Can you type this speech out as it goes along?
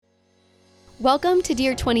Welcome to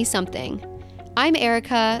Dear 20-something. I'm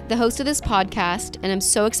Erica, the host of this podcast, and I'm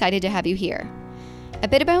so excited to have you here. A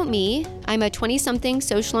bit about me, I'm a 20-something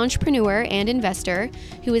social entrepreneur and investor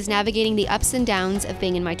who is navigating the ups and downs of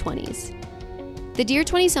being in my 20s. The Dear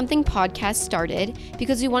 20-something podcast started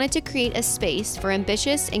because we wanted to create a space for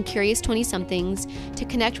ambitious and curious 20-somethings to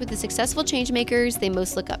connect with the successful changemakers they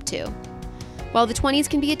most look up to. While the 20s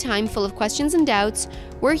can be a time full of questions and doubts,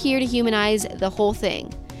 we're here to humanize the whole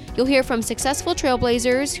thing. You'll hear from successful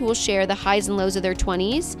trailblazers who will share the highs and lows of their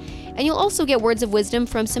 20s, and you'll also get words of wisdom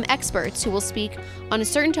from some experts who will speak on a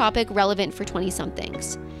certain topic relevant for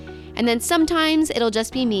 20-somethings. And then sometimes it'll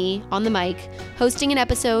just be me, on the mic, hosting an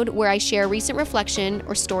episode where I share recent reflection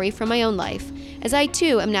or story from my own life, as I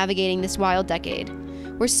too am navigating this wild decade.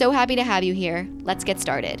 We're so happy to have you here. Let's get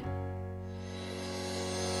started.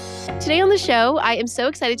 Today on the show, I am so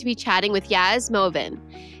excited to be chatting with Moaven.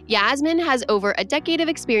 Yasmin has over a decade of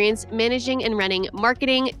experience managing and running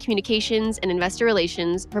marketing, communications, and investor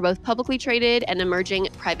relations for both publicly traded and emerging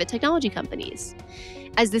private technology companies.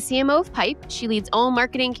 As the CMO of Pipe, she leads all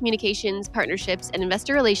marketing, communications, partnerships, and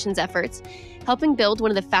investor relations efforts, helping build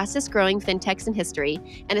one of the fastest growing fintechs in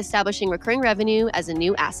history and establishing recurring revenue as a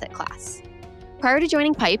new asset class. Prior to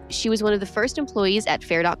joining Pipe, she was one of the first employees at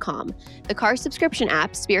Fair.com, the car subscription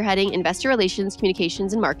app spearheading investor relations,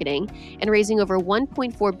 communications, and marketing, and raising over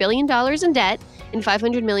 $1.4 billion in debt and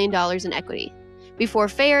 $500 million in equity. Before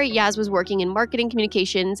Fair, Yaz was working in marketing,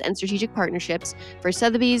 communications, and strategic partnerships for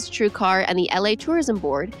Sotheby's, TrueCar, and the LA Tourism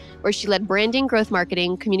Board, where she led branding, growth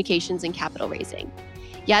marketing, communications, and capital raising.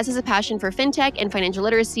 Yaz has a passion for fintech and financial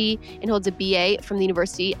literacy and holds a BA from the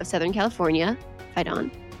University of Southern California. Fight on.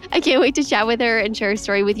 I can't wait to chat with her and share a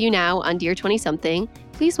story with you now on Dear 20-something.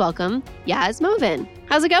 Please welcome Moaven.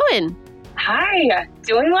 How's it going? Hi,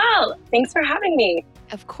 doing well. Thanks for having me.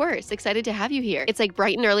 Of course. Excited to have you here. It's like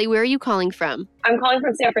bright and early. Where are you calling from? I'm calling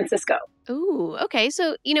from San Francisco. Ooh, okay.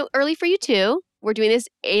 So, early for you too. We're doing this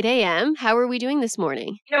 8 a.m. How are we doing this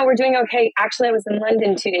morning? We're doing okay. Actually, I was in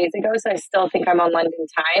London 2 days ago, so I still think I'm on London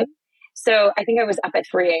time. So I think I was up at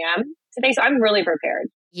 3 a.m. today, so I'm really prepared.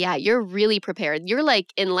 Yeah, you're really prepared. You're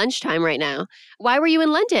like in lunchtime right now. Why were you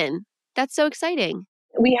in London? That's so exciting.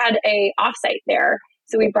 We had a offsite there.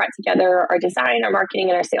 So we brought together our design, our marketing,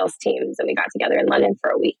 and our sales teams, and we got together in London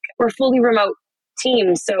for a week. We're a fully remote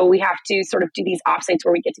team, so we have to sort of do these offsites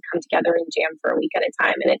where we get to come together and jam for a week at a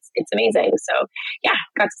time, and it's amazing. So yeah,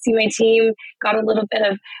 got to see my team, got a little bit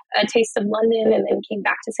of a taste of London, and then came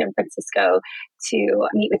back to San Francisco to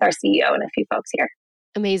meet with our CEO and a few folks here.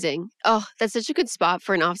 Amazing. Oh, that's such a good spot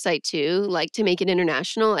for an offsite too, like to make it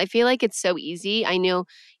international. I feel like it's so easy. I know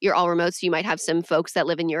you're all remote, so you might have some folks that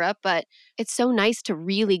live in Europe, but it's so nice to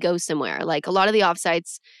really go somewhere. Like a lot of the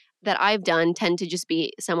offsites that I've done tend to just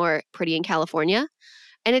be somewhere pretty in California.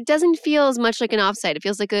 And it doesn't feel as much like an offsite. It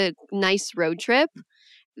feels like a nice road trip.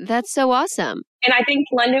 That's so awesome. And I think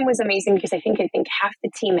London was amazing because I think half the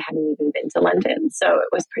team hadn't even been to London. So it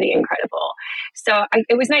was pretty incredible. So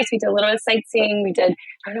it was nice. We did a little sightseeing. We did,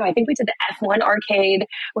 I think we did the F1 arcade,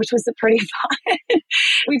 which was pretty fun.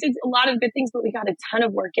 We did a lot of good things, but we got a ton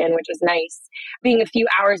of work in, which was nice. Being a few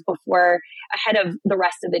hours ahead of the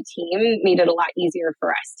rest of the team made it a lot easier for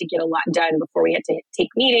us to get a lot done before we had to take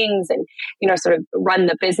meetings and, sort of run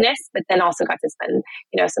the business, but then also got to spend,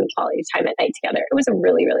 some quality time at night together. It was a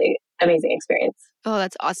really, really amazing experience. Oh,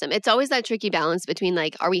 that's awesome. It's always that tricky balance between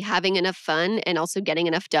like, are we having enough fun and also getting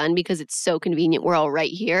enough done because it's so convenient. We're all right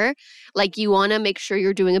here. Like you want to make sure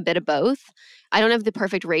you're doing a bit of both. I don't have the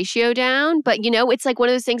perfect ratio down, but it's like one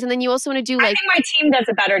of those things. And then you also want to do I think my team does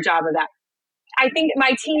a better job of that. I think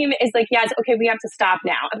my team is like, yes, okay, we have to stop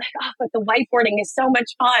now. I'm like, but the whiteboarding is so much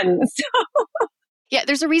fun. So yeah,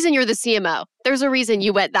 there's a reason you're the CMO. There's a reason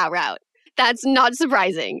you went that route. That's not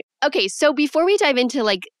surprising. Okay, so before we dive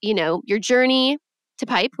into your journey to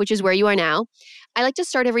Pipe, which is where you are now, I like to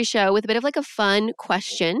start every show with a bit of like a fun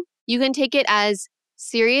question. You can take it as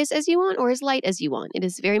serious as you want or as light as you want. It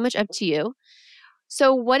is very much up to you.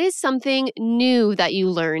 So what is something new that you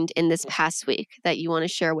learned in this past week that you want to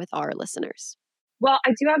share with our listeners? Well,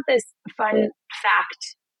 I do have this fun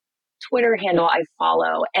fact Twitter handle I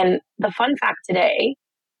follow. And the fun fact today,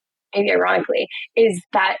 maybe ironically, is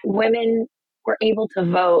that women were able to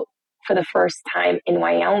vote for the first time in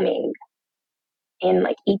Wyoming in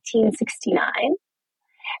 1869.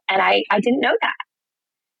 And I didn't know that.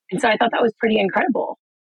 And so I thought that was pretty incredible.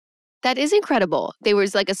 That is incredible. There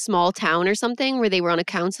was like a small town or something where they were on a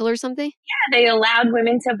council or something? Yeah, they allowed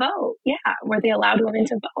women to vote. Yeah, where they allowed women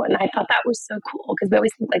to vote. And I thought that was so cool because we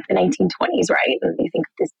always think like the 1920s, right? And you think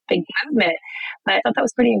this big movement. But I thought that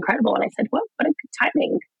was pretty incredible. And I said, well, what a good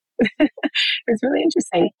timing. It's really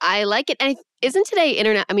interesting. I like it. And isn't today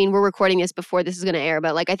internet? I mean, we're recording this before this is going to air,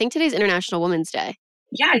 but like I think today's International Women's Day.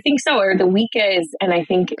 Yeah, I think so. Or the week is, and I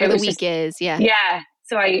think Or it the was week just is, yeah. yeah.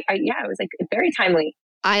 So yeah, it was like very timely.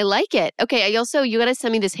 I like it. Okay, you got to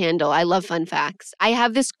send me this handle. I love fun facts. I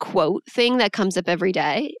have this quote thing that comes up every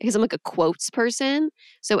day because I'm like a quotes person.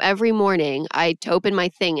 So every morning I open my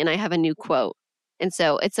thing and I have a new quote. And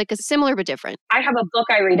so it's like a similar but different. I have a book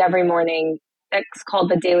I read every morning that's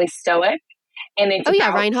called The Daily Stoic, and it's Oh yeah,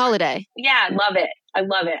 about Ryan Holiday. yeah, I love it. I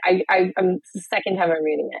love it. I'm it's the second time I'm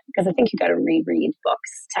reading it because I think you got to reread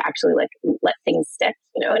books to actually like let things stick,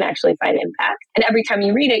 and actually find impact. And every time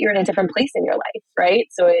you read it, you're in a different place in your life, right?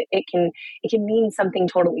 So it can mean something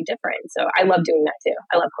totally different. So I love doing that too.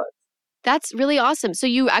 I love quotes. That's really awesome. So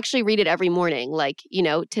you actually read it every morning. Like,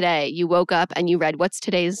 today you woke up and you read what's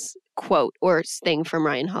today's quote or thing from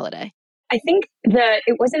Ryan Holiday. I think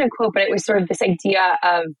it wasn't a quote, but it was sort of this idea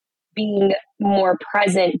of being more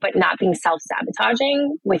present, but not being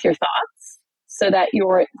self-sabotaging with your thoughts so that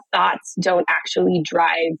your thoughts don't actually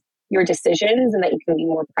drive your decisions and that you can be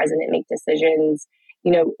more present and make decisions,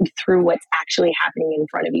 through what's actually happening in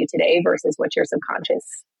front of you today versus what your subconscious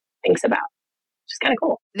thinks about. Which is kind of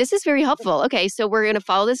cool. This is very helpful. Okay, so we're going to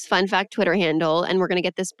follow this fun fact Twitter handle and we're going to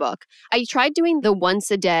get this book. I tried doing the once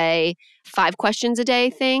a day, 5 questions a day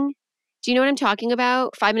thing. Do you know what I'm talking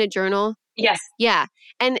about? 5-minute journal. Yes. Yeah.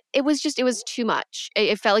 And it was too much.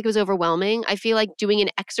 It felt like it was overwhelming. I feel like doing an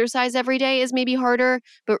exercise every day is maybe harder,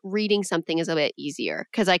 but reading something is a bit easier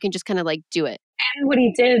because I can just kind of like do it. And what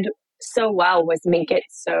he did so well was make it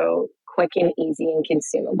so quick and easy and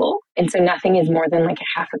consumable. And so nothing is more than like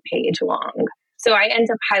a half a page long. So I end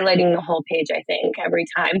up highlighting the whole page, I think, every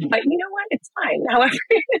time. But you know what? It's fine. However,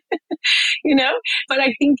 but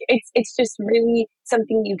I think it's just really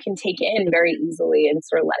something you can take in very easily and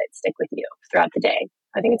sort of let it stick with you throughout the day.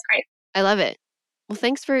 I think it's great. I love it. Well,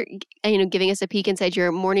 thanks for giving us a peek inside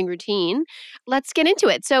your morning routine. Let's get into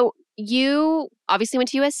it. So you obviously went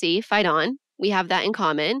to USC, fight on. We have that in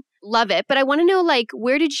common. Love it. But I want to know, like,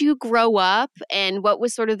 where did you grow up and what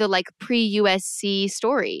was sort of the like pre-USC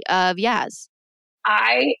story of Yaz?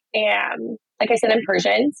 I am, like I said, I'm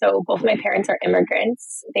Persian. So both my parents are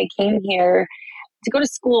immigrants. They came here to go to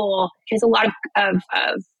school because a lot of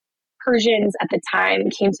Persians at the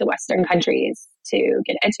time came to Western countries to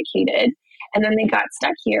get educated. And then they got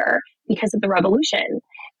stuck here because of the revolution.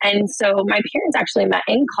 And so my parents actually met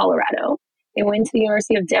in Colorado. They went to the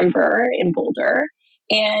University of Denver in Boulder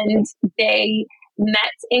and they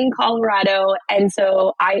met in Colorado. And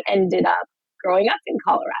so I ended up growing up in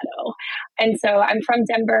Colorado. And so I'm from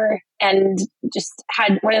Denver and just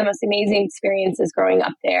had one of the most amazing experiences growing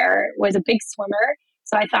up there. Was a big swimmer.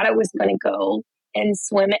 So I thought I was going to go and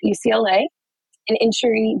swim at UCLA. An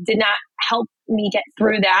injury did not help me get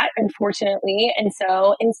through that, unfortunately. And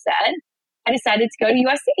so instead, I decided to go to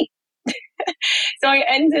USC. So I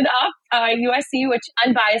ended up USC, which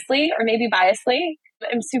unbiasedly, or maybe biasedly,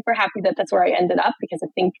 I'm super happy that that's where I ended up because I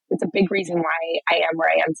think it's a big reason why I am where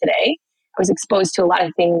I am today. I was exposed to a lot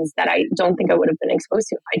of things that I don't think I would have been exposed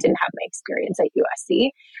to if I didn't have my experience at USC,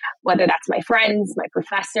 whether that's my friends, my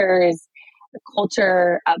professors, the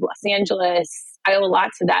culture of Los Angeles. I owe a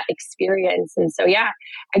lot to that experience. And so, yeah,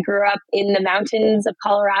 I grew up in the mountains of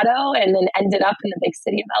Colorado and then ended up in the big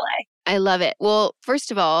city of LA. I love it. Well,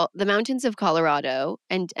 first of all, the mountains of Colorado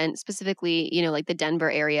and specifically, like the Denver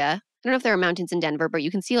area. I don't know if there are mountains in Denver, but you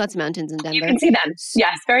can see lots of mountains in Denver. You can see them.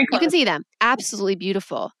 Yes, very close. You can see them. Absolutely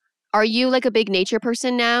beautiful. Are you like a big nature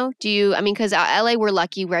person now? Because LA, we're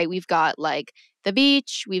lucky, right? We've got like the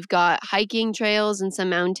beach, we've got hiking trails and some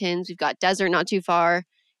mountains, we've got desert not too far.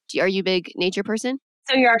 Are you a big nature person?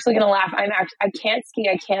 So you're actually going to laugh. I can't ski,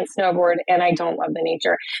 I can't snowboard, and I don't love the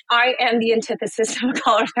nature. I am the antithesis of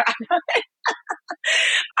Colorado.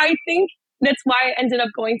 I think that's why I ended up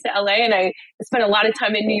going to LA, and I spent a lot of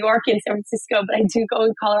time in New York and San Francisco, but I do go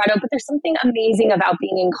in Colorado. But there's something amazing about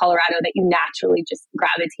being in Colorado that you naturally just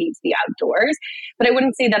gravitate to the outdoors. But I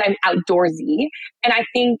wouldn't say that I'm outdoorsy. And I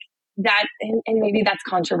think that, and maybe that's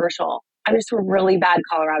controversial, I'm just a really bad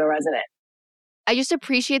Colorado resident. I just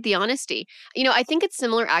appreciate the honesty. I think it's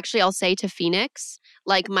similar, actually, I'll say, to Phoenix.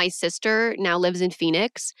 Like my sister now lives in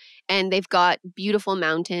Phoenix and they've got beautiful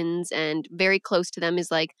mountains and very close to them is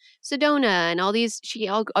like Sedona and all these, she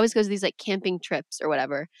always goes to these like camping trips or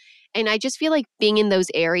whatever. And I just feel like being in those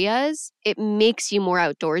areas, it makes you more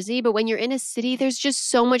outdoorsy. But when you're in a city, there's just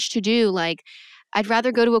so much to do. Like I'd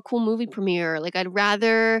rather go to a cool movie premiere. Like I'd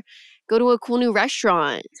rather go to a cool new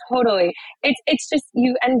restaurant. Totally. It's just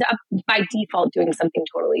you end up by default doing something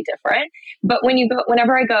totally different. But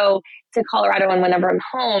whenever I go to Colorado and whenever I'm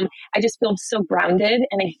home, I just feel so grounded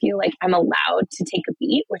and I feel like I'm allowed to take a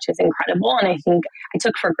beat, which is incredible. And I think I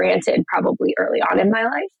took for granted probably early on in my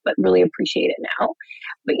life, but really appreciate it now.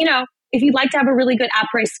 But if you'd like to have a really good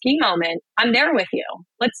après ski moment, I'm there with you.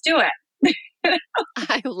 Let's do it.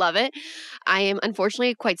 I love it. I am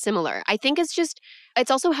unfortunately quite similar. I think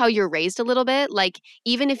it's also how you're raised a little bit. Like,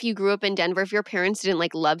 even if you grew up in Denver, if your parents didn't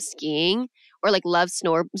like love skiing or like love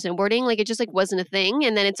snowboarding, like it just like wasn't a thing.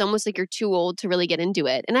 And then it's almost like you're too old to really get into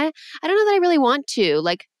it. And I don't know that I really want to.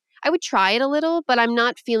 Like, I would try it a little, but I'm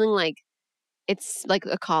not feeling like it's like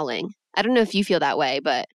a calling. I don't know if you feel that way,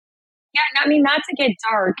 but Yeah, I mean, not to get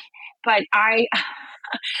dark, but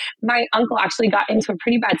my uncle actually got into a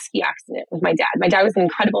pretty bad ski accident with my dad. My dad was an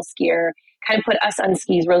incredible skier, kind of put us on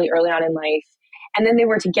skis really early on in life. And then they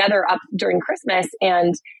were together up during Christmas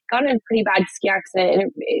and got in a pretty bad ski accident,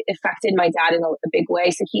 and it affected my dad in a big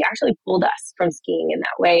way. So he actually pulled us from skiing in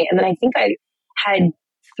that way. And then I think I had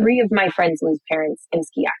three of my friends lose parents in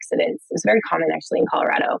ski accidents. It was very common actually in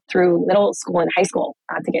Colorado through middle school and high school,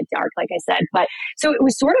 not to get dark, like I said. But so it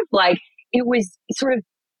was sort of like, it was sort of,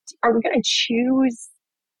 are we going to choose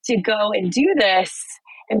to go and do this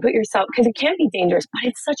and put yourself, because it can be dangerous, but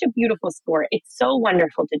it's such a beautiful sport. It's so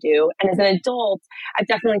wonderful to do. And as an adult, I've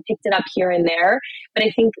definitely picked it up here and there, but I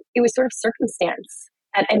think it was sort of circumstance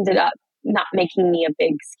that ended up not making me a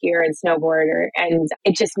big skier and snowboarder. And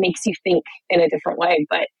it just makes you think in a different way,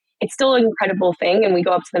 but it's still an incredible thing. And we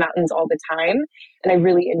go up to the mountains all the time and I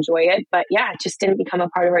really enjoy it. But yeah, it just didn't become a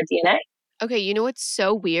part of our DNA. okay, you know what's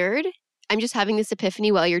so weird? I'm just having this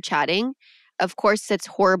epiphany while you're chatting. Of course, that's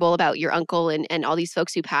horrible about your uncle and all these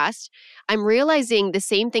folks who passed. I'm realizing the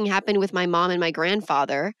same thing happened with my mom and my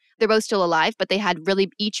grandfather. They're both still alive, but they had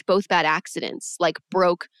really both bad accidents, like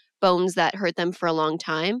broke bones that hurt them for a long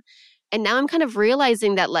time. And now I'm kind of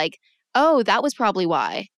realizing that, like, oh, that was probably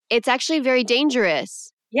why. It's actually very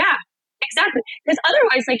dangerous. Yeah, exactly. Because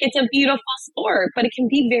otherwise, like, it's a beautiful sport, but it can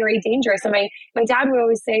be very dangerous. And my dad would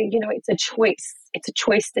always say, it's a choice. It's a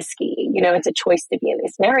choice to ski. It's a choice to be in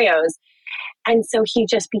these scenarios. And so he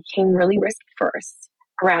just became really risk first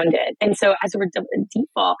around it. And so as a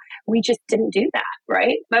default, we just didn't do that,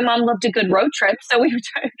 right? My mom loved a good road trip, so we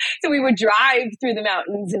would drive through the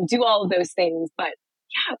mountains and do all of those things. But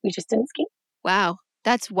yeah, we just didn't ski. Wow,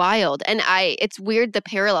 that's wild. And it's weird the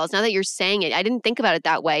parallels. Now that you're saying it, I didn't think about it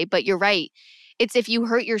that way, but you're right. It's if you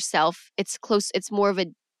hurt yourself, it's close. It's more of a,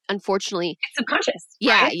 unfortunately. It's subconscious,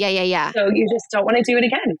 Yeah, right? yeah. So you just don't want to do it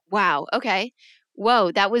again. Wow. Okay.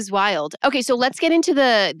 Whoa, that was wild. Okay, so let's get into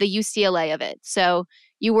the UCLA of it. So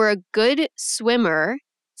you were a good swimmer.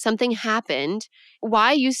 Something happened.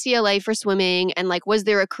 Why UCLA for swimming? And like, was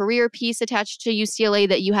there a career piece attached to UCLA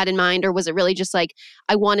that you had in mind, or was it really just like,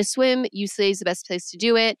 I want to swim? UCLA is the best place to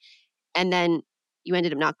do it, and then you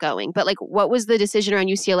ended up not going. But like, what was the decision around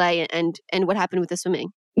UCLA, and what happened with the swimming?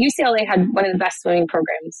 UCLA had one of the best swimming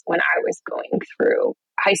programs when I was going through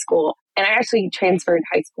high school. And I actually transferred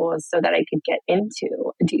high schools so that I could get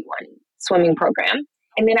into a D1 swimming program.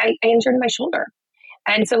 And then I injured my shoulder.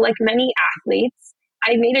 And so, like many athletes,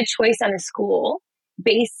 I made a choice on a school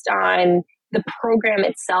based on the program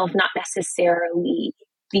itself, not necessarily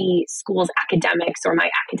the school's academics or my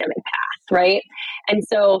academic path, right? And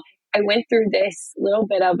so I went through this little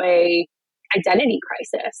bit of a identity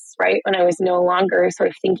crisis, right? When I was no longer sort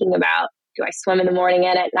of thinking about, do I swim in the morning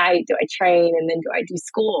and at night? Do I train? And then do I do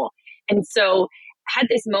school? And so I had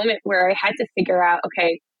this moment where I had to figure out,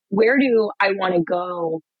 okay, where do I want to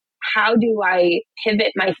go? How do I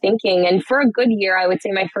pivot my thinking? And for a good year, I would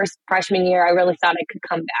say my first freshman year, I really thought I could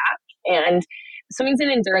come back. And swimming's an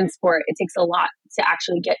endurance sport. It takes a lot to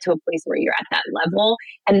actually get to a place where you're at that level.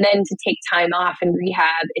 And then to take time off and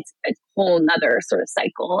rehab, it's a whole nother sort of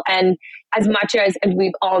cycle. And as much as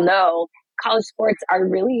we all know, college sports are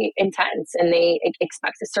really intense and they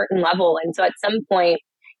expect a certain level. And so at some point,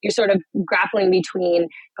 you're sort of grappling between,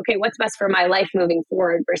 okay, what's best for my life moving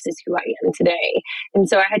forward versus who I am today. And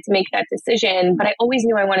so I had to make that decision, but I always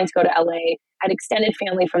knew I wanted to go to LA. I had extended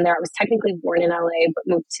family from there. I was technically born in LA, but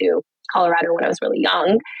moved to Colorado when I was really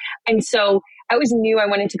young. And so I always knew I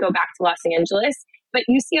wanted to go back to Los Angeles, but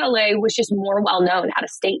UCLA was just more well known out of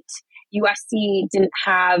state. USC didn't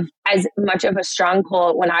have as much of a strong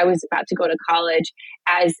pull when I was about to go to college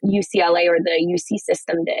as UCLA or the UC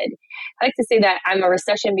system did. I like to say that I'm a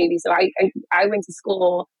recession baby. So I went to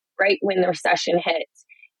school right when the recession hit.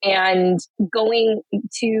 And going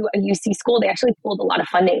to a UC school, they actually pulled a lot of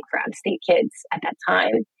funding for out of state kids at that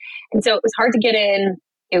time. And so it was hard to get in.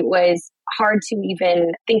 It was hard to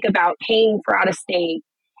even think about paying for out of state.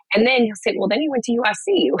 And then you'll say, well, then you went to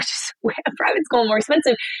USC, which is a private school, more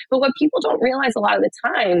expensive. But what people don't realize a lot of the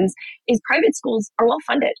times is private schools are well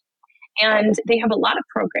funded and they have a lot of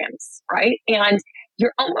programs, right? And you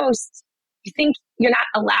think you're not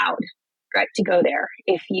allowed, right, to go there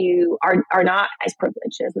if you are not as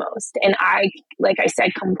privileged as most. And I, like I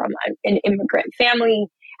said, come from an immigrant family,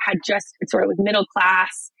 had just sort of was middle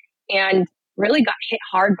class and really got hit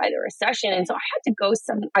hard by the recession. And so I had to go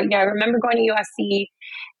I remember going to USC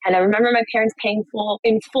and I remember my parents paying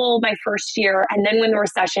in full my first year. And then when the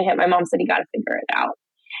recession hit, my mom said, you got to figure it out.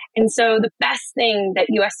 And so the best thing that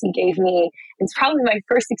USC gave me, it's probably my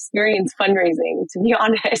first experience fundraising, to be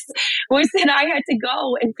honest, was that I had to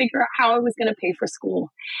go and figure out how I was going to pay for school.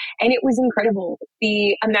 And it was incredible.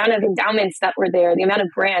 The amount of endowments that were there, the amount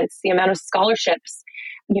of grants, the amount of scholarships,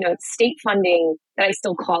 state funding that I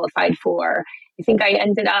still qualified for. I think I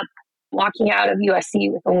ended up walking out of USC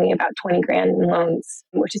with only about 20 grand in loans,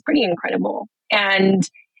 which is pretty incredible. And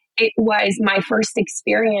it was my first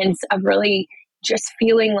experience of really just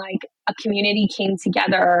feeling like a community came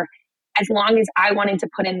together as long as I wanted to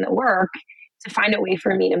put in the work to find a way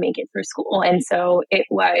for me to make it through school. And so it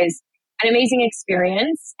was an amazing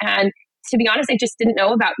experience. And to be honest, I just didn't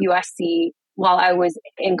know about USC while I was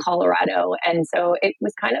in Colorado. And so it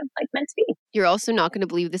was kind of like meant to be. You're also not going to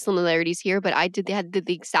believe the similarities here, but I had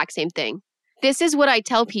the exact same thing. This is what I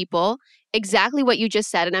tell people, exactly what you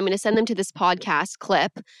just said, and I'm going to send them to this podcast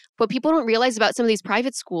clip. What people don't realize about some of these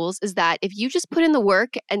private schools is that if you just put in the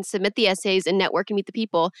work and submit the essays and network and meet the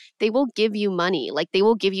people, they will give you money. Like they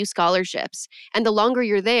will give you scholarships. And the longer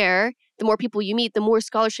you're there, the more people you meet, the more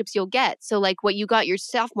scholarships you'll get. So like what you got your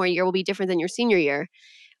sophomore year will be different than your senior year,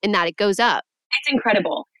 in that it goes up. It's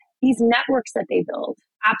incredible. These networks that they build,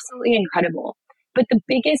 absolutely incredible. But the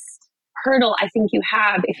biggest hurdle I think you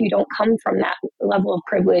have if you don't come from that level of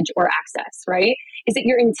privilege or access, right, is that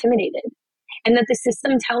you're intimidated and that the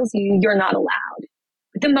system tells you you're not allowed.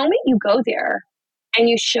 But the moment you go there and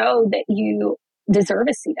you show that you deserve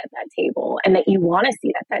a seat at that table and that you want a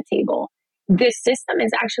seat at that table, this system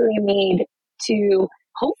is actually made to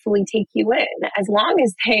hopefully take you in as long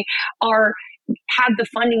as they have the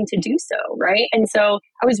funding to do so, right? And so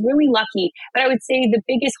I was really lucky, but I would say the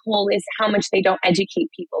biggest hole is how much they don't educate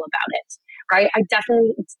people about it, right? I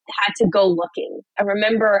definitely had to go looking. I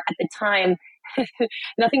remember at the time,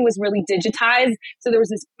 nothing was really digitized. So there was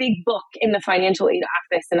this big book in the financial aid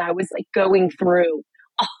office and I was like going through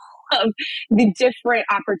all of the different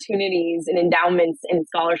opportunities and endowments and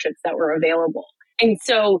scholarships that were available. And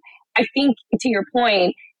so I think to your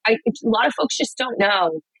point, a lot of folks just don't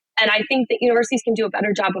know. And I think that universities can do a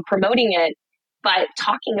better job of promoting it, but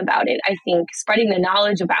talking about it, I think spreading the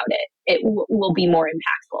knowledge about it, will be more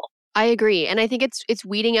impactful. I agree. And I think it's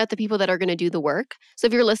weeding out the people that are going to do the work. So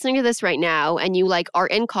if you're listening to this right now and you are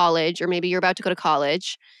in college or maybe you're about to go to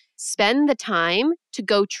college, spend the time to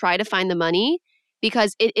go try to find the money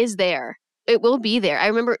because it is there. It will be there. I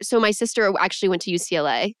remember, so my sister actually went to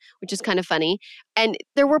UCLA, which is kind of funny. And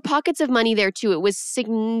there were pockets of money there too. It was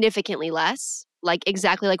significantly less.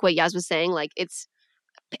 Exactly like what Yaz was saying,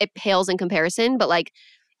 it pales in comparison. But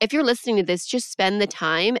if you're listening to this, just spend the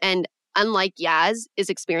time. And unlike Yaz's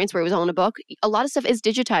experience where it was all in a book, a lot of stuff is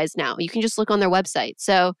digitized now. You can just look on their website.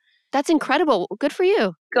 So that's incredible. Good for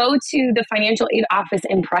you. Go to the financial aid office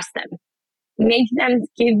and press them. Make them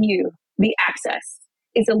give you the access.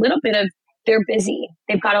 It's a little bit of they're busy.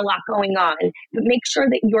 They've got a lot going on, but make sure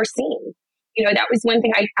that you're seen. That was one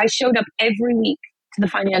thing. I showed up every week to the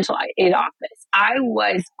financial aid office. I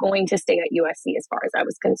was going to stay at USC as far as I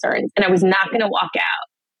was concerned, and I was not going to walk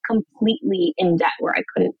out completely in debt where I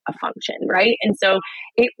couldn't function, right? And so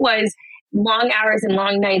it was long hours and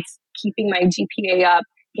long nights keeping my GPA up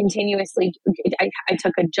continuously. I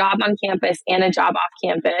took a job on campus and a job off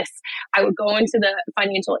campus. I would go into the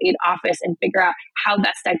financial aid office and figure out how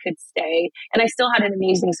best I could stay. And I still had an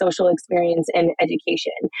amazing social experience and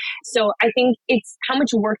education. So I think it's how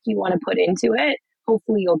much work you want to put into it.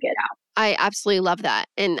 Hopefully you'll get out. I absolutely love that.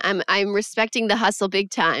 And I'm respecting the hustle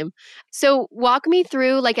big time. So walk me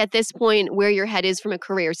through, at this point, where your head is from a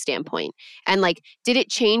career standpoint. And did it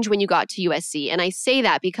change when you got to USC? And I say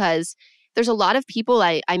that because there's a lot of people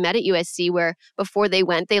I met at USC where before they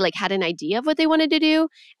went, they had an idea of what they wanted to do.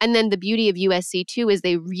 And then the beauty of USC too is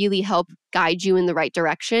they really help guide you in the right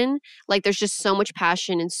direction. There's just so much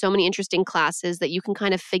passion and so many interesting classes that you can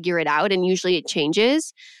kind of figure it out. And usually it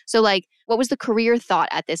changes. So what was the career thought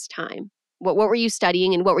at this time? What were you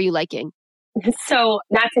studying and what were you liking? So,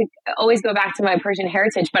 not to always go back to my Persian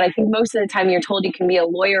heritage, but I think most of the time you're told you can be a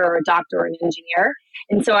lawyer or a doctor or an engineer.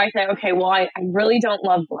 And so I said, okay, well, I really don't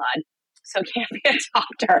love blood, so I can't be a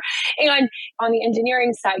doctor. And on the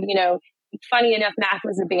engineering side, funny enough, math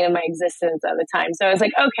was a bane of my existence at the time. So I was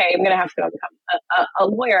like, okay, I'm going to have to go become a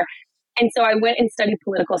lawyer. And so I went and studied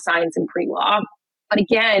political science and pre law. But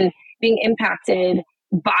again, being impacted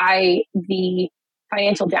by the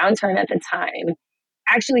financial downturn at the time,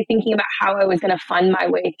 actually thinking about how I was going to fund my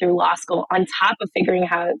way through law school on top of figuring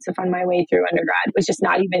how to fund my way through undergrad was just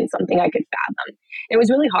not even something I could fathom. It was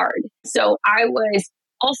really hard. So I was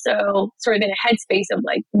also sort of in a headspace of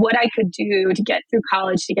like what I could do to get through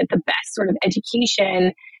college to get the best sort of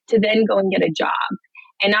education to then go and get a job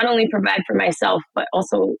and not only provide for myself, but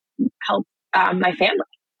also help my family.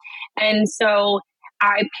 And so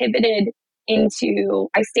I pivoted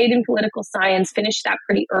I stayed in political science, finished that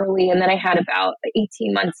pretty early. And then I had about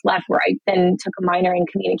 18 months left where I then took a minor in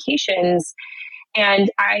communications.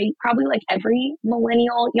 And I probably, like every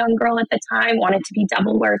millennial young girl at the time, wanted to be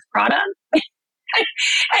Devil Wears Prada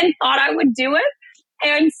and thought I would do it.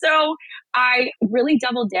 And so I really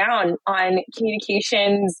doubled down on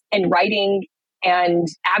communications and writing and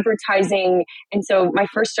advertising. And so my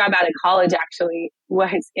first job out of college actually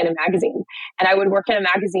was in a magazine. And I would work in a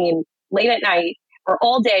magazine late at night or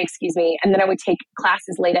all day, excuse me. And then I would take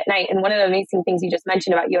classes late at night. And one of the amazing things you just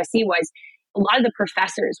mentioned about USC was a lot of the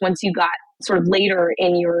professors, once you got sort of later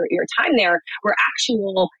in your time there, were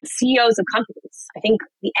actual CEOs of companies. I think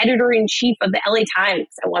the editor in chief of the LA Times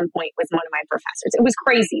at one point was one of my professors. It was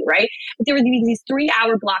crazy, right? But there were these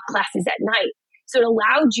 3-hour block classes at night. So it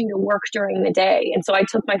allowed you to work during the day. And so I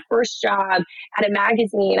took my first job at a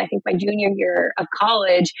magazine, I think my junior year of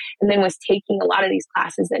college, and then was taking a lot of these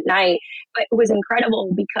classes at night. But it was incredible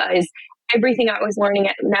because everything I was learning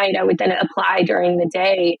at night, I would then apply during the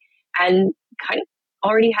day, and kind of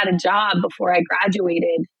already had a job before I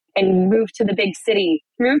graduated and moved to the big city,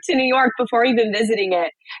 moved to New York before even visiting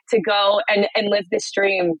it, to go and live this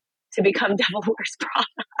dream to become Devil Wears Prada,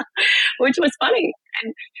 which was funny.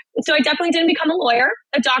 And so I definitely didn't become a lawyer,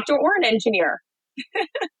 a doctor, or an engineer.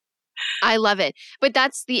 I love it. But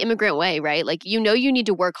that's the immigrant way, right? Like, you need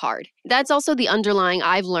to work hard. That's also the underlying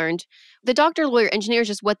I've learned. The doctor, lawyer, engineer is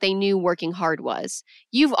just what they knew working hard was.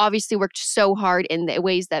 You've obviously worked so hard in the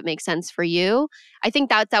ways that make sense for you. I think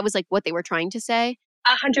that was like what they were trying to say.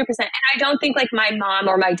 100%. And I don't think like my mom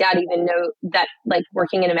or my dad even know that like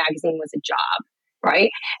working in a magazine was a job, right?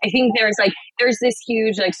 I think there's this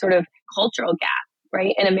huge like sort of cultural gap,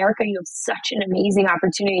 right? In America, you have such an amazing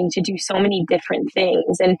opportunity to do so many different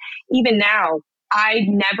things. And even now, I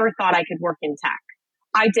never thought I could work in tech.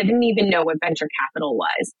 I didn't even know what venture capital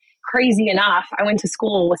was. Crazy enough, I went to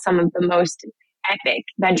school with some of the most epic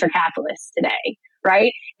venture capitalists today,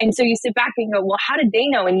 right? And so you sit back and go, well, how did they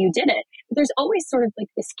know and you didn't? But there's always sort of like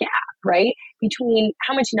this gap, right? Between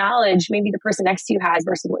how much knowledge maybe the person next to you has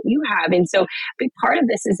versus what you have. And so a big part of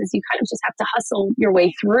this is you kind of just have to hustle your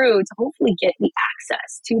way through to hopefully get the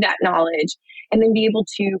access to that knowledge and then be able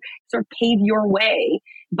to sort of pave your way.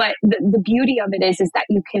 But the beauty of it is that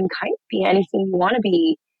you can kind of be anything you want to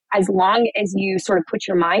be as long as you sort of put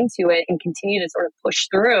your mind to it and continue to sort of push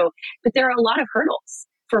through. But there are a lot of hurdles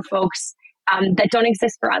for folks that don't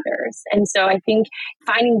exist for others. And so I think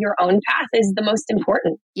finding your own path is the most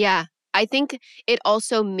important. Yeah. I think it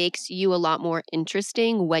also makes you a lot more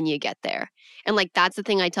interesting when you get there. And like, that's the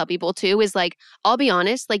thing I tell people too, is like, I'll be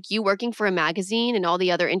honest, like you working for a magazine and all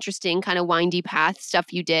the other interesting kind of windy path stuff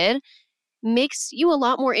you did makes you a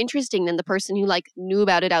lot more interesting than the person who like knew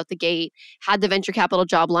about it out the gate, had the venture capital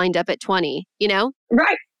job lined up at 20, you know?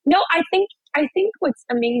 Right. No, I think what's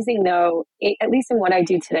amazing though, at least in what I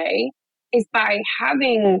do today, is by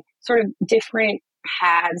having sort of different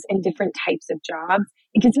paths and different types of jobs,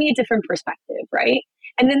 it gives me a different perspective, right?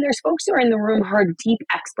 And then there's folks who are in the room who are deep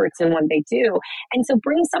experts in what they do. And so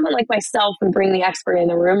bring someone like myself and bring the expert in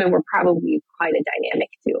the room, and we're probably quite a dynamic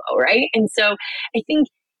duo, right? And so I think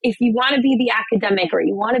if you want to be the academic or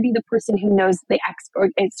you want to be the person who knows the expert,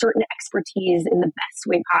 certain expertise in the best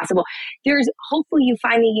way possible, there's hopefully you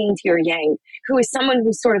find the yin to your yang, who is someone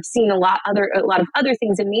who's sort of seen a lot of other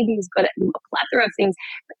things and maybe is good at a plethora of things.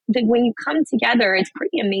 But when you come together, it's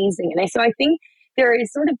pretty amazing. And so I think there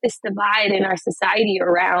is sort of this divide in our society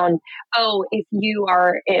around, oh, if you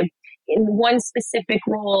are in one specific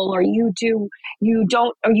role, or you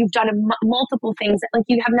don't, or you've done multiple things that like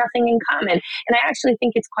you have nothing in common. And I actually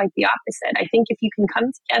think it's quite the opposite. I think if you can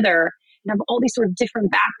come together and have all these sort of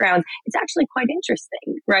different backgrounds, it's actually quite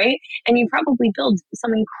interesting, right? And you probably build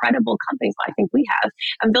some incredible companies. Well, I think we have,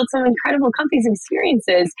 and built some incredible companies and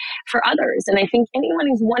experiences for others. And I think anyone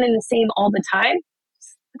who's one and the same all the time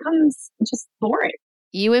becomes just boring.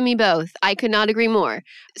 You and me both. I could not agree more.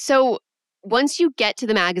 So once you get to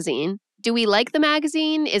the magazine, do we like the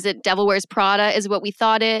magazine? Is it Devil Wears Prada is what we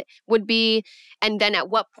thought it would be? And then at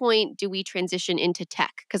what point do we transition into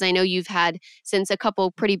tech? Because I know you've had since a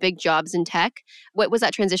couple pretty big jobs in tech. What was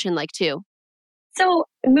that transition like too? So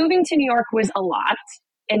moving to New York was a lot,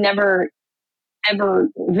 and never ever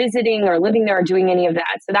visiting or living there or doing any of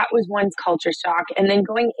that. So that was one culture shock. And then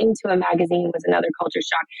going into a magazine was another culture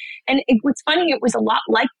shock. And what's funny, it was a lot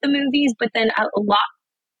like the movies, but then a lot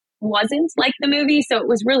wasn't like the movie. So it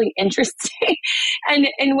was really interesting. And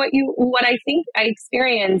what I think I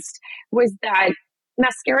experienced was that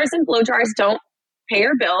mascaras and blow dryers don't pay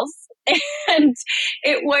your bills. And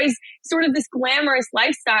it was sort of this glamorous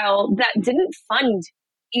lifestyle that didn't fund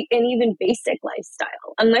an even basic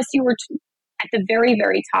lifestyle unless you were at the very,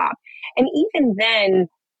 very top. And even then,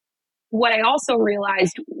 what I also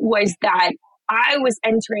realized was that I was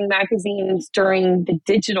entering magazines during the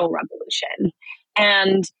digital revolution,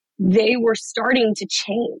 and they were starting to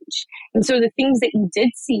change. And so the things that you did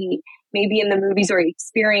see maybe in the movies or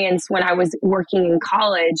experienced when I was working in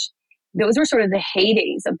college, those were sort of the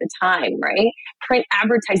heydays of the time, right? Print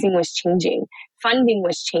advertising was changing, funding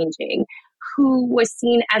was changing. Who was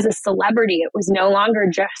seen as a celebrity? It was no longer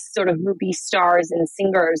just sort of movie stars and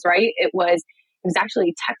singers, right? It was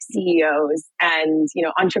actually tech CEOs and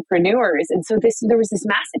entrepreneurs. And so there was this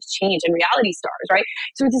massive change in reality stars, right?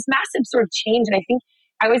 So this massive sort of change. And I think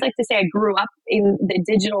I always like to say I grew up in the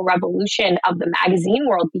digital revolution of the magazine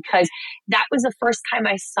world, because that was the first time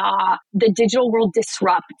I saw the digital world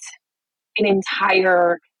disrupt an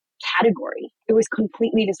entire category. It was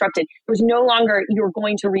completely disrupted. It was no longer you were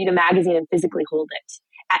going to read a magazine and physically hold it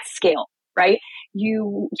at scale, right?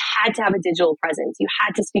 You had to have a digital presence. You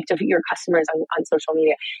had to speak to your customers on social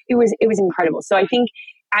media. It was incredible. So I think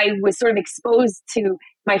I was sort of exposed to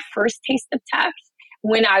my first taste of tech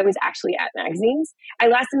when I was actually at magazines. I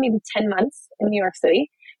lasted maybe 10 months in New York City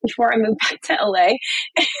before I moved back to LA.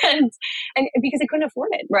 And because I couldn't afford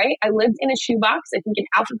it, right? I lived in a shoebox, I think in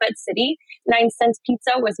Alphabet City. 9 cents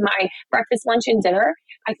pizza was my breakfast, lunch, and dinner.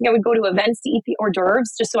 I think I would go to events to eat the hors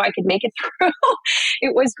d'oeuvres just so I could make it through.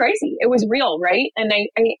 It was crazy. It was real, right? And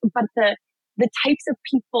but the types of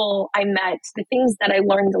people I met, the things that I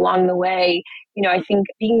learned along the way, I think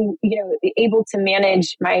being, able to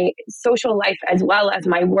manage my social life as well as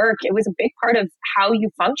my work, it was a big part of how you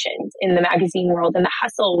functioned in the magazine world. And the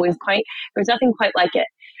hustle was there was nothing quite like it.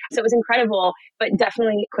 So it was incredible, but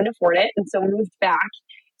definitely couldn't afford it. And so moved back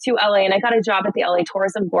to LA, and I got a job at the LA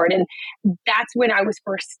Tourism Board. And that's when I was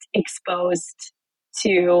first exposed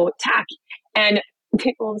to tech. And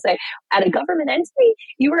people will say, at a government entity,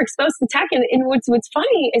 you were exposed to tech. And what's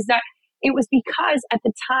funny is that it was because at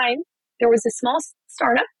the time, there was a small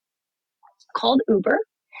startup called Uber,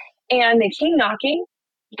 and they came knocking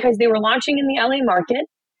because they were launching in the LA market,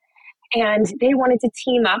 and they wanted to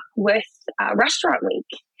team up with Restaurant Week.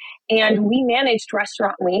 And we managed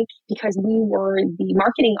Restaurant Week because we were the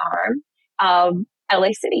marketing arm of LA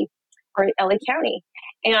City or LA County.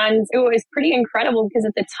 And it was pretty incredible because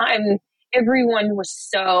at the time, everyone was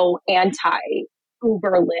so anti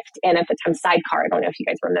Uber, Lyft, and at the time Sidecar. I don't know if you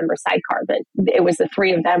guys remember Sidecar, but it was the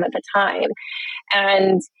three of them at the time.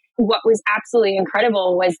 And what was absolutely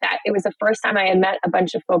incredible was that it was the first time I had met a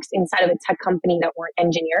bunch of folks inside of a tech company that weren't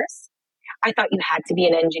engineers. I thought you had to be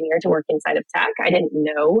an engineer to work inside of tech. I didn't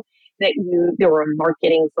know that there were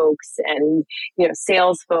marketing folks and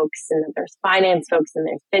sales folks, and that there's finance folks, and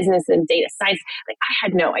there's business and data science. Like, I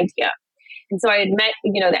had no idea. And so I had met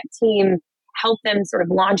that team, helped them sort of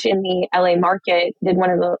launch in the LA market, did one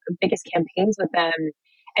of the biggest campaigns with them,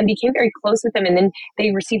 and became very close with them. And then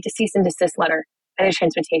they received a cease and desist letter by the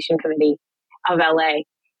Transportation Committee of LA.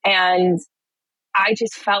 And I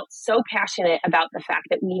just felt so passionate about the fact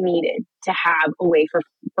that we needed to have a way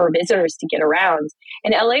for visitors to get around.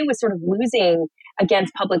 And LA was sort of losing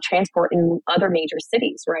against public transport in other major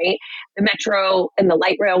cities, right? The metro and the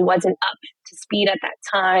light rail wasn't up to speed at that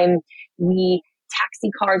time.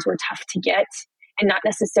 Taxi cars were tough to get and not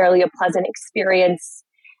necessarily a pleasant experience.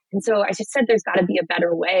 And so I just said, there's got to be a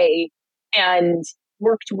better way, and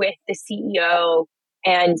worked with the CEO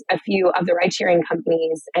and a few of the ride sharing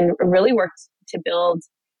companies, and really worked to build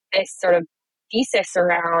this sort of thesis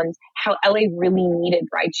around how LA really needed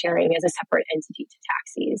ride sharing as a separate entity to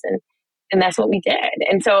taxis. And that's what we did.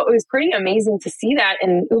 And so it was pretty amazing to see that.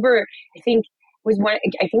 And Uber, I think, was one,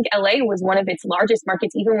 I think LA was one of its largest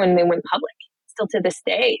markets, even when they went public, still to this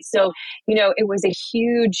day. So, it was a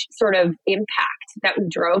huge sort of impact that we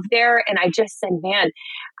drove there. And I just said, man,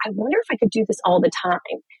 I wonder if I could do this all the time,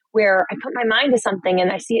 where I put my mind to something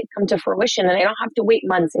and I see it come to fruition and I don't have to wait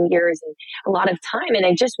months and years and a lot of time. And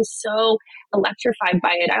I just was so electrified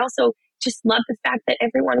by it. I also just love the fact that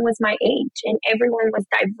everyone was my age and everyone was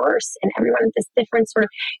diverse and everyone had this different sort of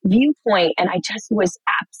viewpoint. And I just was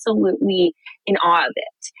absolutely in awe of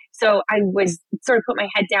it. So I was sort of put my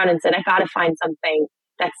head down and said, I got to find something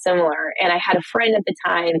that's similar. And I had a friend at the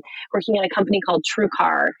time working at a company called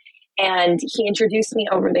TrueCar, and he introduced me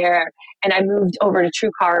over there. And I moved over to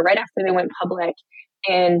TrueCar right after they went public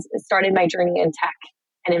and started my journey in tech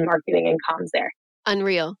and in marketing and comms there.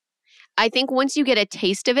 Unreal. I think once you get a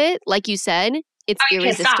taste of it, like you said, it's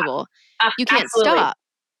irresistible. You can't stop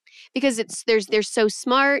because they're so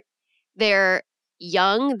smart, they're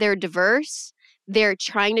young, they're diverse, they're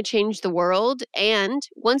trying to change the world. And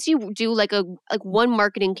once you do like one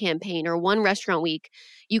marketing campaign or one restaurant week,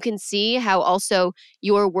 you can see how also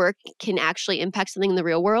your work can actually impact something in the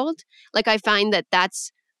real world. Like I find that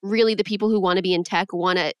that's really the people who want to be in tech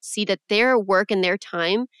want to see that their work and their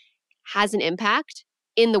time has an impact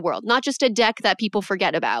in the world, not just a deck that people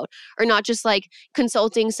forget about, or not just like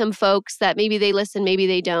consulting some folks that maybe they listen, maybe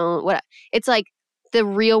they don't. What it's like the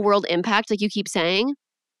real world impact, like you keep saying,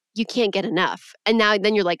 you can't get enough. And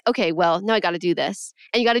then you're like, okay, well, now I got to do this.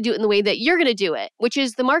 And you got to do it in the way that you're going to do it, which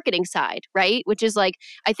is the marketing side, right? Which is like,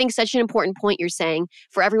 I think such an important point you're saying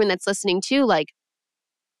for everyone that's listening too. Like,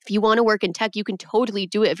 if you want to work in tech, you can totally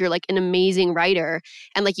do it if you're like an amazing writer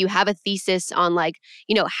and like you have a thesis on like,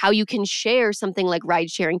 how you can share something like ride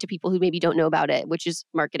sharing to people who maybe don't know about it, which is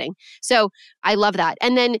marketing. So I love that.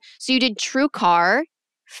 And then, so you did TrueCar,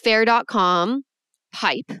 Fair.com,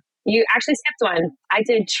 Pipe. You actually skipped one. I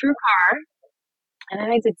did TrueCar and then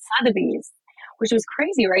I did Sotheby's, which was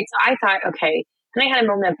crazy, right? So I thought, okay, and I had a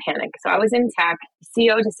moment of panic. So I was in tech.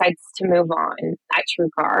 CEO decides to move on at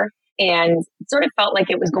TrueCar and it sort of felt like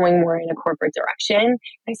it was going more in a corporate direction.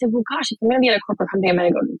 I said, well, gosh, if I'm going to be at a corporate company, I'm going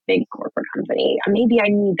to go to a big corporate company. Maybe I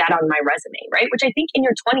need that on my resume, right? Which I think in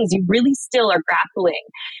your 20s, you really still are grappling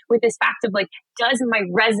with this fact of like, does my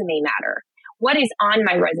resume matter? What is on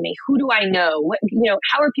my resume? Who do I know?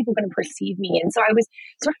 How are people going to perceive me? And so I was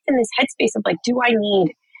sort of in this headspace of like, do I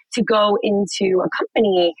need to go into a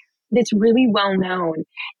company that's really well known?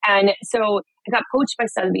 And so I got poached by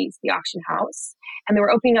Sotheby's, the auction house, and they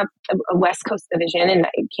were opening up a West Coast division, and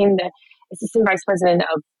I became the assistant vice president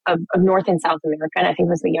of North and South America, and I think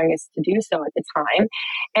was the youngest to do so at the time.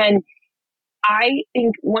 And I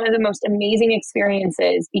think one of the most amazing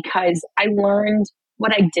experiences because I learned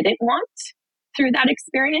what I didn't want through that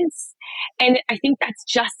experience. And I think that's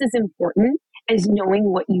just as important as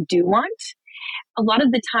knowing what you do want. A lot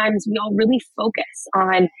of the times we all really focus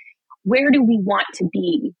on where do we want to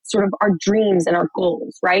be, sort of our dreams and our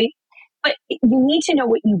goals, right? But you need to know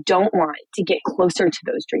what you don't want to get closer to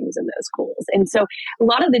those dreams and those goals. And so a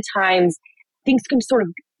lot of the times things can sort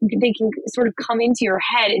of come into your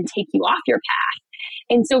head and take you off your path.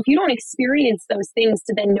 And so if you don't experience those things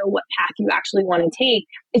to then know what path you actually want to take,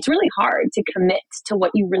 it's really hard to commit to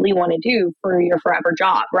what you really want to do for your forever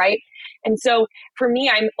job, right? And so for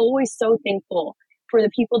me, I'm always so thankful for the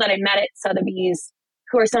people that I met at Sotheby's,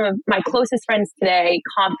 who are some of my closest friends today,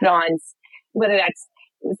 confidants, whether that's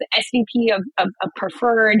the SVP of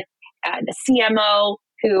Preferred, the CMO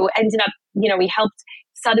who ended up, we helped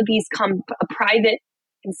Sotheby's come a private.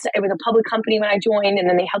 It was a public company when I joined, and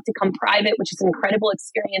then they helped to come private, which is an incredible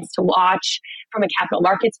experience to watch from a capital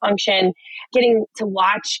markets function, getting to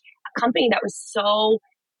watch a company that was so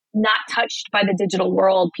not touched by the digital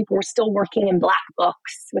world. People were still working in black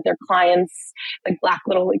books with their clients, like black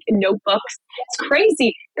little notebooks. It's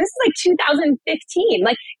crazy. This is like 2015.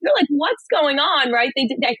 Like, you're like, what's going on, right?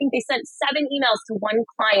 I think they sent 7 emails to one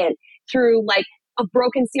client through like a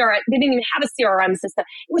broken CRM. They didn't even have a CRM system.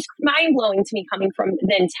 It was mind blowing to me coming from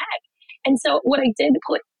then tech. And so what I did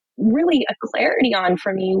put really a clarity on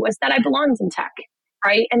for me was that I belonged in tech,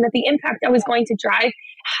 right? And that the impact I was going to drive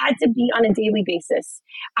had to be on a daily basis.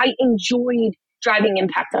 I enjoyed driving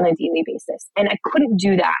impact on a daily basis. And I couldn't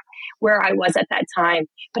do that where I was at that time.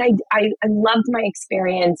 But I loved my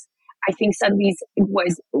experience. I think Sotheby's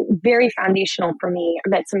was very foundational for me. I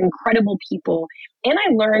met some incredible people, and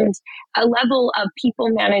I learned a level of people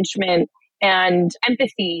management and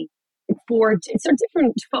empathy for some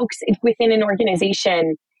different folks within an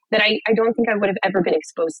organization that I don't think I would have ever been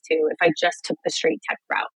exposed to if I just took the straight tech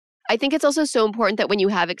route. I think it's also so important that when you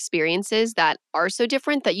have experiences that are so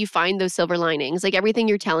different that you find those silver linings. Like everything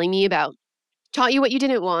you're telling me about taught you what you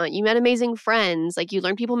didn't want. You met amazing friends. Like, you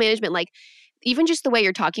learned people management. Like, even just the way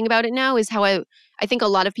you're talking about it now is how I think a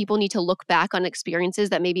lot of people need to look back on experiences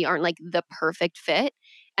that maybe aren't like the perfect fit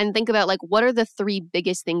and think about like, what are the three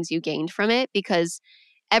biggest things you gained from it? Because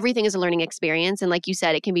everything is a learning experience. And like you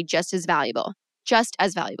said, it can be just as valuable, just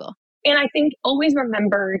as valuable. And I think always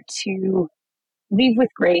remember to leave with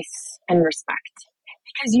grace and respect,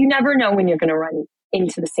 because you never know when you're going to run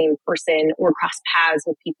into the same person or cross paths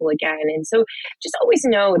with people again. And so just always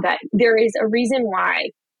know that there is a reason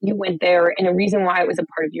why you went there and a reason why it was a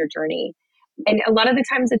part of your journey. And a lot of the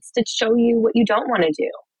times it's to show you what you don't want to do.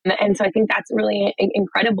 And so I think that's really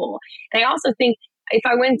incredible. And I also think if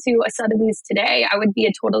I went to a Sotheby's today, I would be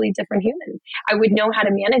a totally different human. I would know how to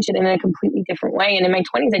manage it in a completely different way. And in my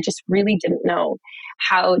 20s, I just really didn't know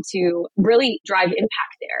how to really drive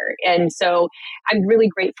impact there. And so I'm really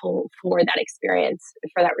grateful for that experience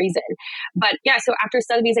for that reason. But yeah, so after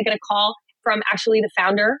Sotheby's, I get a call from actually the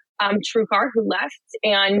founder, Trukar, who left.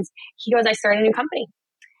 And he goes, I started a new company.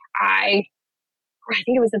 I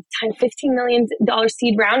think it was at the time $15 million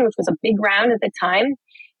seed round, which was a big round at the time.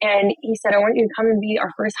 And he said, I want you to come and be our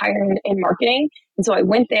first hire in marketing. And so I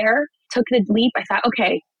went there, took the leap. I thought,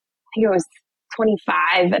 okay, I think it was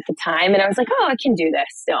 25 at the time. And I was like, oh, I can do this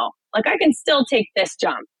still. Like, I can still take this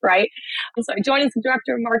jump, right? And so I joined as the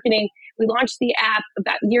director of marketing. We launched the app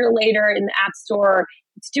about a year later in the App Store.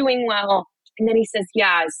 It's doing well. And then he says,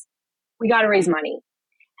 Yas, we got to raise money.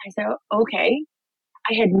 I said, okay.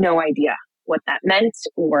 I had no idea what that meant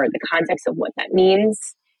or the context of what that means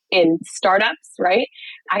in startups, right?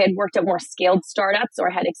 I had worked at more scaled startups,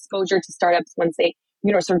 or I had exposure to startups once they,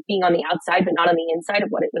 sort of being on the outside, but not on the inside of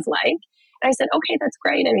what it was like. And I said, okay, that's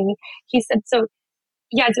great. And he said, so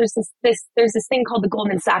yeah, there's this thing called the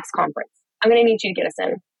Goldman Sachs conference. I'm going to need you to get us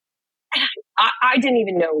in. I didn't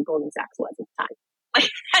even know who Goldman Sachs was at the time. Like,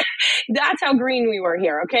 that's how green we were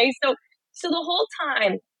here. Okay. So the whole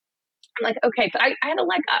time I'm like, okay, but I had a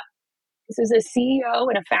leg up. This is a CEO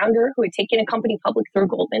and a founder who had taken a company public through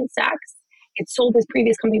Goldman Sachs. It sold his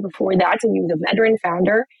previous company before that, so he was a veteran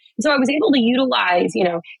founder. And so I was able to utilize,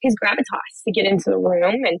 his gravitas to get into the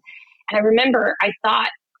room. And I remember I thought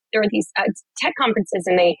there were these tech conferences,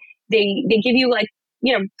 and they give you like,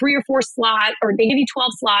 3 or 4 slots, or they give you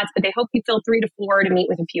 12 slots, but they hope you fill 3 to 4 to meet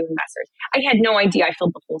with a few investors. I had no idea I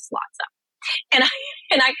filled the full slots up.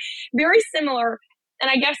 And I very similar. And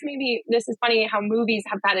I guess maybe this is funny how movies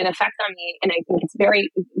have had an effect on me. And I think it's very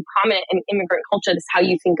prominent in immigrant culture. This is how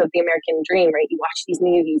you think of the American dream, right? You watch these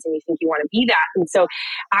movies and you think you want to be that. And so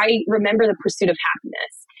I remember The Pursuit of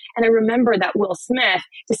Happiness. And I remember that Will Smith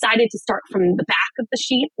decided to start from the back of the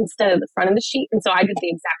sheet instead of the front of the sheet. And so I did the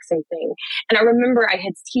exact same thing. And I remember I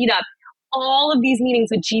had teed up all of these meetings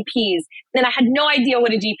with GPs, and I had no idea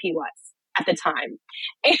what a GP was at the time.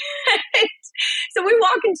 And so we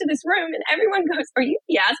walk into this room and everyone goes, are you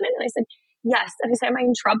Yasmin? And I said, yes. And I said, am I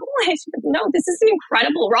in trouble? And she said, no, this is an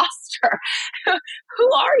incredible roster.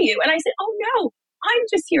 Who are you? And I said, oh no, I'm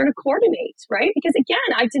just here to coordinate, right? Because again,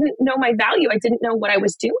 I didn't know my value. I didn't know what I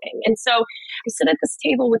was doing. And so I sit at this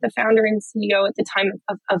table with the founder and CEO at the time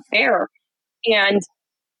of Fair, and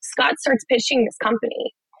Scott starts pitching this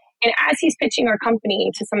company. And as he's pitching our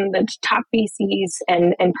company to some of the top VCs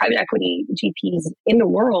and private equity GPs in the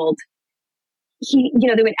world, they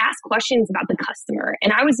would ask questions about the customer.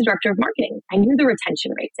 And I was the director of marketing. I knew the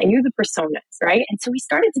retention rates. I knew the personas, right? And so we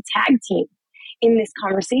started to tag team in this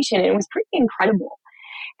conversation, and it was pretty incredible.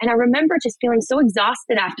 And I remember just feeling so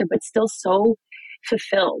exhausted after, but still so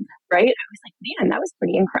fulfilled, right? I was like, man, that was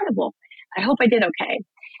pretty incredible. I hope I did okay.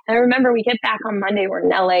 And I remember we get back on Monday, we're in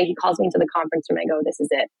LA. He calls me into the conference room. I go, this is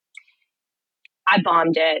it. I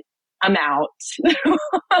bombed it. I'm out.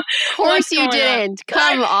 Of course you didn't.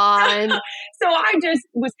 Come on. So I just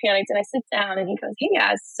was panicked, and I sit down, and he goes, hey,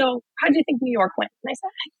 guys, so how do you think New York went? And I said,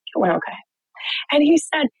 I think it went okay. And he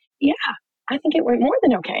said, yeah, I think it went more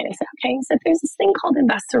than okay. And I said, okay. He said, there's this thing called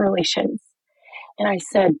investor relations. And I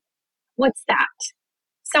said, what's that?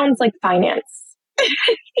 Sounds like finance.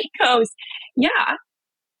 He goes, yeah,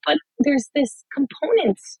 but there's this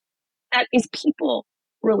component that is people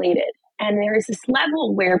related. And there is this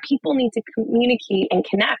level where people need to communicate and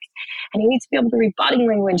connect. And you need to be able to read body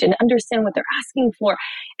language and understand what they're asking for.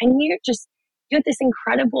 And you had this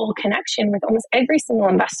incredible connection with almost every single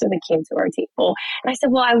investor that came to our table. And I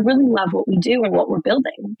said, well, I really love what we do and what we're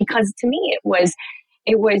building. Because to me,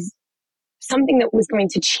 it was something that was going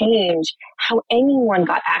to change how anyone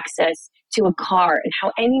got access to a car and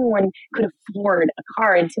how anyone could afford a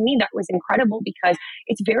car. And to me, that was incredible because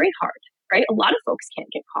it's very hard. Right? A lot of folks can't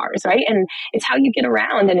get cars, right? And it's how you get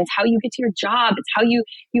around, and it's how you get to your job. It's how you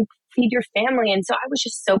feed your family. And so I was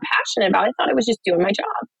just so passionate about it. I thought I was just doing my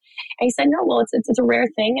job. And he said, no, well, it's a rare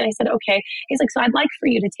thing. And I said, okay. He's like, so I'd like for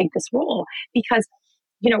you to take this role because,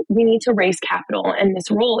 we need to raise capital and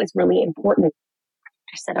this role is really important.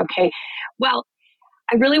 I said, okay, well,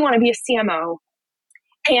 I really want to be a CMO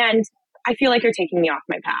and I feel like you're taking me off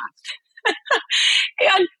my path.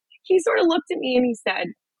 And he sort of looked at me and he said,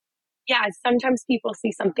 yeah, sometimes people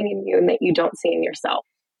see something in you that you don't see in yourself.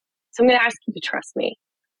 So I'm going to ask you to trust me.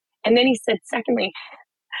 And then he said, secondly,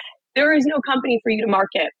 there is no company for you to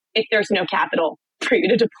market if there's no capital for you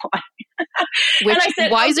to deploy. Which and I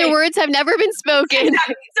said, wiser words have never been spoken.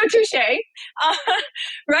 Exactly. So touche.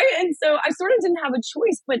 Right? And so I sort of didn't have a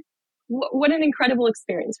choice, but what an incredible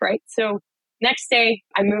experience, right? So next day,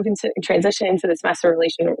 I transition into this master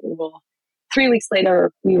relation role. 3 weeks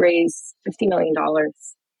later, we raise $50 million.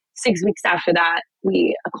 6 weeks after that,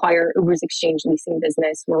 we acquire Uber's exchange leasing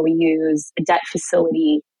business where we use a debt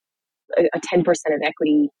facility, a 10% of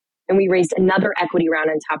equity. And we raised another equity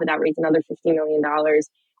round on top of that, raised another $50 million.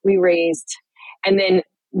 We raised, and then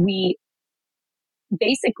we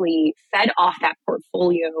basically fed off that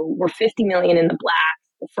portfolio. We're 50 million in the black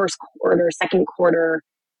the second quarter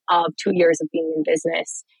of 2 years of being in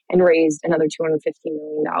business and raised another $250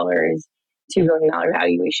 million, $2 billion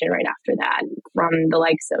valuation right after that from the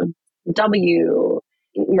likes of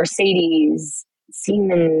Mercedes,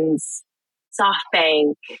 Siemens,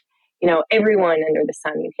 SoftBank, everyone under the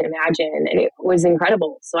sun you can imagine. And it was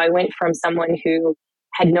incredible. So I went from someone who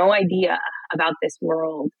had no idea about this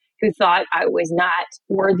world, who thought I was not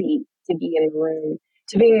worthy to be in the room,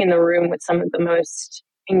 to being in the room with some of the most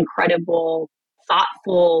incredible,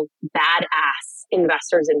 thoughtful, badass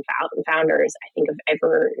investors and founders I think I've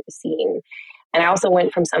ever seen. And I also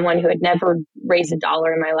went from someone who had never raised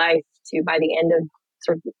 $1 in my life to, by the end of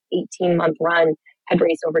sort of 18-month run, had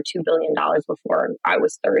raised over $2 billion before I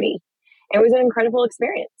was 30. It was an incredible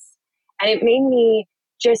experience. And it made me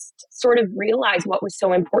just sort of realize what was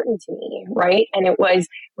so important to me, right? And it was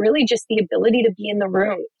really just the ability to be in the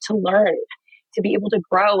room, to learn, to be able to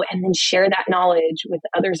grow and then share that knowledge with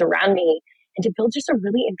others around me and to build just a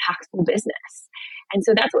really impactful business. And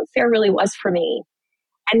so that's what FAIR really was for me.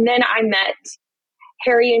 And then I met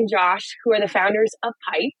Harry and Josh, who are the founders of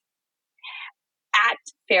Pipe, at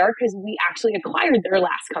FAIR because we actually acquired their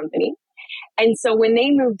last company. And so when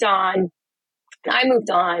they moved on, I moved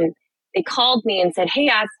on, they called me and said, hey,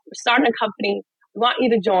 we're starting a company. We want you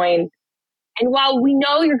to join. And while we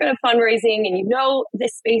know you're good at fundraising and you know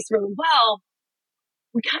this space really well,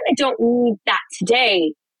 we kind of don't need that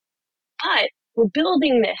today. But we're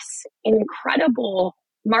building this incredible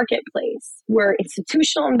marketplace where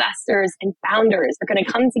institutional investors and founders are going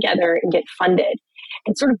to come together and get funded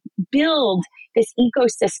and sort of build this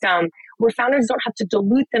ecosystem where founders don't have to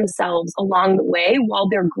dilute themselves along the way while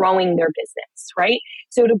they're growing their business, right?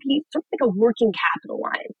 So it'll be sort of like a working capital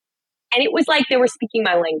line. And it was like they were speaking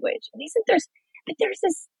my language. And they said there's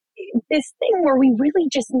this thing where we really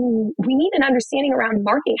we need an understanding around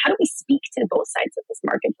marketing. How do we speak to both sides of this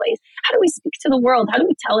marketplace? How do we speak to the world? How do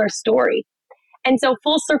we tell our story? And so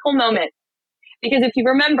full circle moment, because if you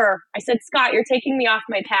remember, I said, Scott, you're taking me off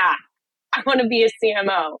my path. I want to be a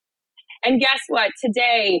CMO. And guess what?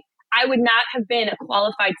 Today, I would not have been a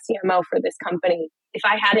qualified CMO for this company if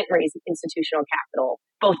I hadn't raised institutional capital,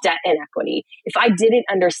 both debt and equity. If I didn't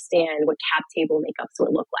understand what cap table makeups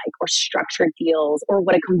would look like, or structured deals, or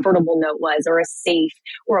what a convertible note was, or a safe,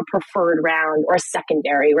 or a preferred round, or a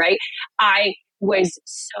secondary, right? I was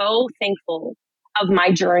so thankful of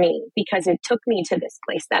my journey because it took me to this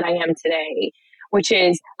place that I am today, which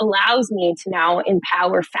allows me to now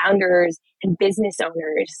empower founders and business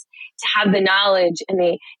owners to have the knowledge and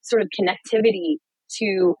the sort of connectivity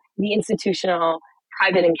to the institutional,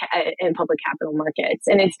 private, and public capital markets.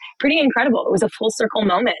 And it's pretty incredible. It was a full circle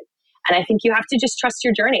moment. And I think you have to just trust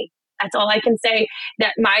your journey. That's all I can say.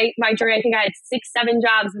 That my journey, I think I had 6-7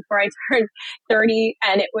 jobs before I turned 30.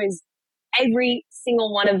 And it was every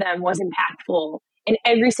single one of them was impactful. And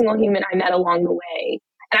every single human I met along the way.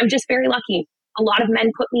 And I'm just very lucky. A lot of men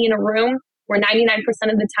put me in a room where 99%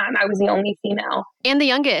 of the time I was the only female. And the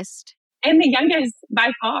youngest. And the youngest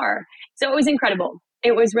by far. So it was incredible.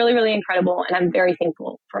 It was really, really incredible. And I'm very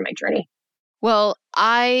thankful for my journey. Well,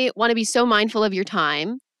 I want to be so mindful of your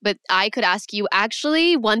time, but I could ask you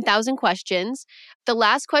actually 1,000 questions. The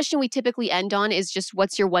last question we typically end on is just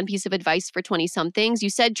what's your one piece of advice for 20-somethings? You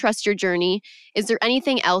said trust your journey. Is there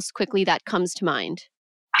anything else quickly that comes to mind?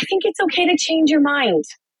 I think it's okay to change your mind.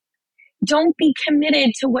 Don't be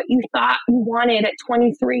committed to what you thought you wanted at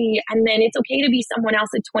 23, and then it's okay to be someone else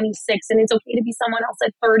at 26, and it's okay to be someone else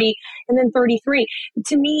at 30, and then 33.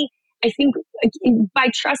 To me, I think by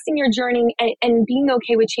trusting your journey and being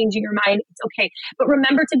okay with changing your mind, it's okay. But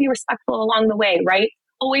remember to be respectful along the way, right?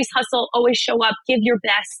 Always hustle, always show up, give your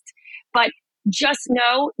best. But just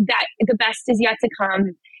know that the best is yet to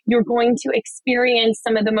come. You're going to experience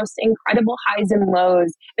some of the most incredible highs and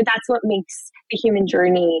lows, but that's what makes the human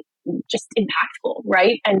journey just impactful,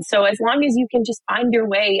 right? And so as long as you can just find your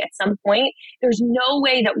way at some point, there's no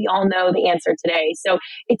way that we all know the answer today. So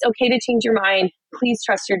it's okay to change your mind. Please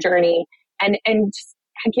trust your journey and just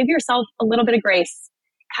give yourself a little bit of grace.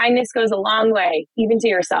 Kindness goes a long way, even to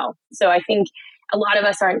yourself. So I think a lot of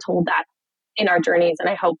us aren't told that in our journeys, and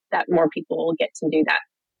I hope that more people will get to do that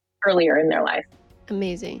earlier in their life.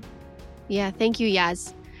 Amazing. Yeah, thank you,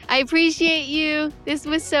 Yas. I appreciate you. This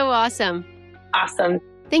was so awesome. Awesome.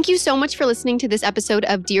 Thank you so much for listening to this episode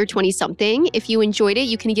of Dear 20-something. If you enjoyed it,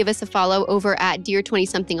 you can give us a follow over at Dear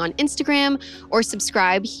 20-something on Instagram or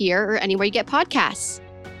subscribe here or anywhere you get podcasts.